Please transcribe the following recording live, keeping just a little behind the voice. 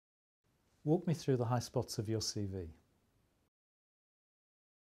Walk me through the high spots of your CV.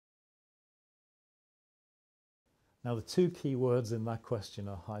 Now, the two key words in that question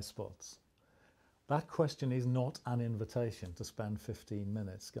are high spots. That question is not an invitation to spend 15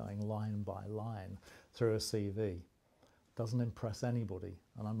 minutes going line by line through a CV. It doesn't impress anybody,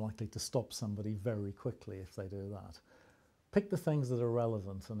 and I'm likely to stop somebody very quickly if they do that. Pick the things that are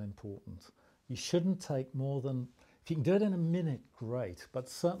relevant and important. You shouldn't take more than, if you can do it in a minute, great, but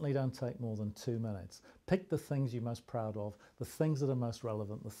certainly don't take more than 2 minutes. Pick the things you're most proud of, the things that are most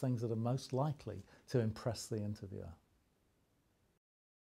relevant, the things that are most likely to impress the interviewer.